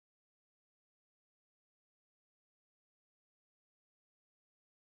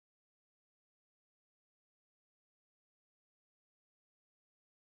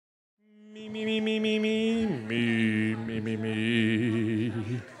Me, me, me, me, me, me, me, me, me,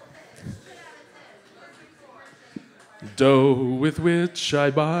 me. Dough with which I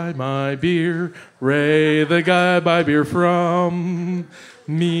buy my beer, Ray the guy I buy beer from.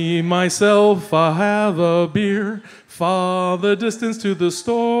 Me, myself, I have a beer, far the distance to the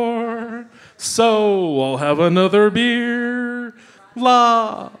store. So I'll have another beer.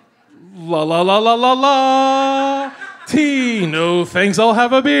 La, la, la, la, la, la, la. Tea, no thanks, I'll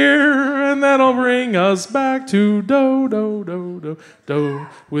have a beer. And that'll bring us back to dough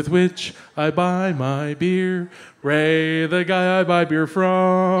with which I buy my beer. Ray, the guy I buy beer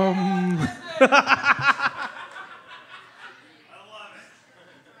from.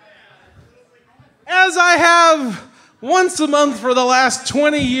 As I have once a month for the last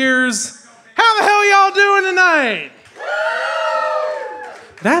 20 years, how the hell y'all doing tonight?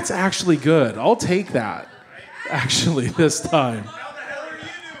 That's actually good. I'll take that, actually, this time. How the hell are you doing?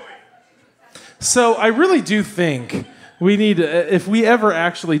 So I really do think we need to, if we ever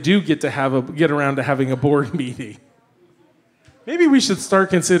actually do get around to having a board meeting, maybe we should start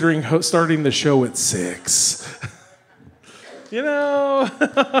considering starting the show at 6. You know,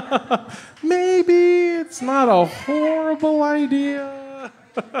 maybe it's not a horrible idea.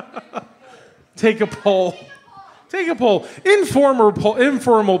 Take a poll. Take a poll.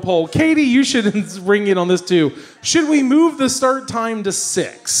 Informal poll. Katie, you should ring in on this too. Should we move the start time to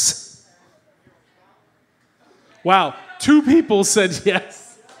 6? Wow, 2 people said yes.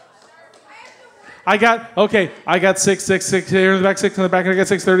 I got 6 here in the back, 6 in the back, and I got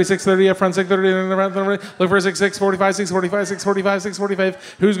 6:30 up front, 6:30 in the front, look for 6:45, 6:45.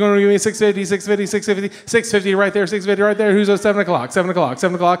 Who's going to give me 6:50 right there, 6:50 right there. Who's at 7 o'clock, 7 o'clock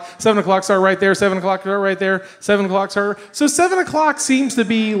start right there, 7 o'clock start right there, 7 o'clock start. So 7 o'clock seems to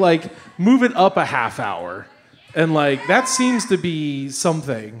be like, move it up a half hour. And like, that seems to be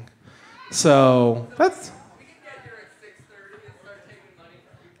something. So that's...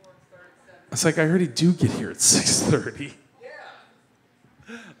 It's like, I already do get here at 6:30. Yeah.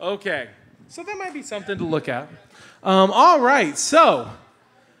 Okay. So that might be something to look at. All right. So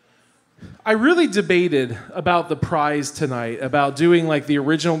I really debated about the prize tonight, about doing like the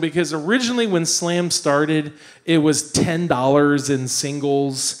original, because originally when Slam started, it was $10 in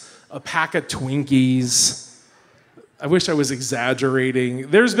singles, a pack of Twinkies. I wish I was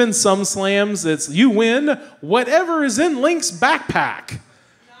exaggerating. There's been some Slams that's you win whatever is in Link's backpack.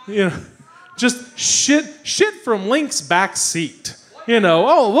 You know. Just shit from Link's back seat. You know,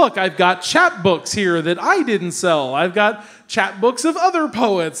 oh, look, I've got chapbooks here that I didn't sell. I've got chapbooks of other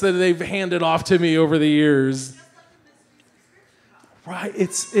poets that they've handed off to me over the years. Right,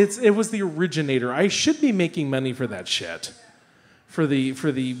 it was the originator. I should be making money for that shit. For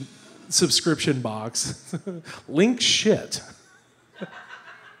the subscription box. Link shit.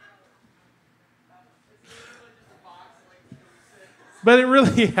 But it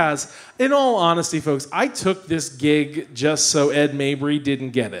really has. In all honesty, folks, I took this gig just so Ed Mabry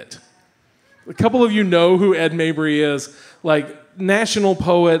didn't get it. A couple of you know who Ed Mabry is. Like, national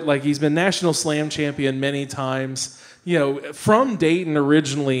poet, like he's been national slam champion many times. You know, from Dayton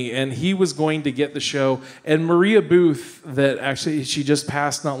originally, and he was going to get the show. And Maria Booth, that actually she just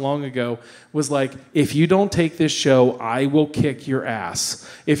passed not long ago, was like, if you don't take this show, I will kick your ass.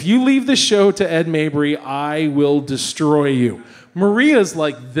 If you leave the show to Ed Mabry, I will destroy you. Maria's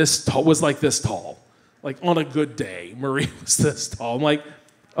like this tall, was like this tall. Like on a good day, Maria was this tall. I'm like,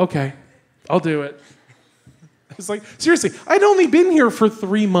 okay, I'll do it. It's like, seriously, I'd only been here for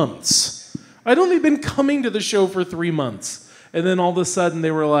 3 months. I'd only been coming to the show for 3 months. And then all of a sudden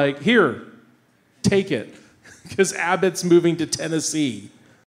they were like, here, take it. Because Abbott's moving to Tennessee.